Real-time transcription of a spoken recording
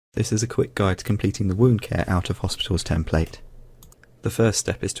This is a quick guide to completing the Wound Care Out of Hospitals template. The first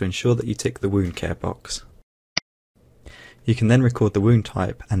step is to ensure that you tick the Wound Care box. You can then record the wound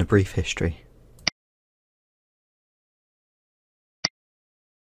type and a brief history.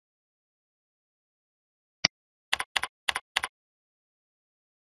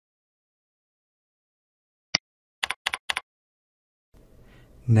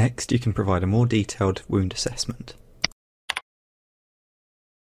 Next, you can provide a more detailed wound assessment.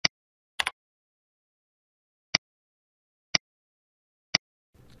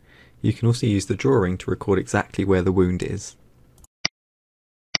 You can also use the drawing to record exactly where the wound is.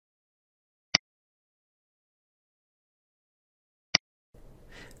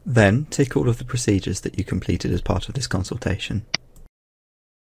 Then, tick all of the procedures that you completed as part of this consultation.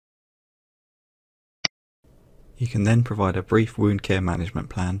 You can then provide a brief wound care management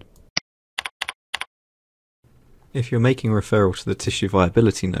plan. If you're making a referral to the tissue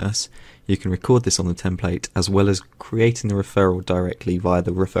viability nurse, you can record this on the template as well as creating the referral directly via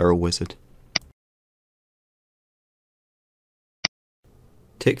the referral wizard.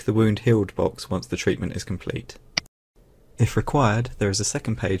 Tick the wound healed box once the treatment is complete. If required, there is a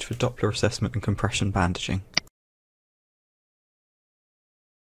second page for Doppler assessment and compression bandaging.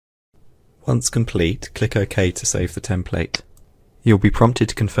 Once complete, click OK to save the template. You'll be prompted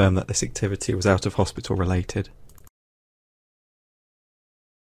to confirm that this activity was out of hospital related.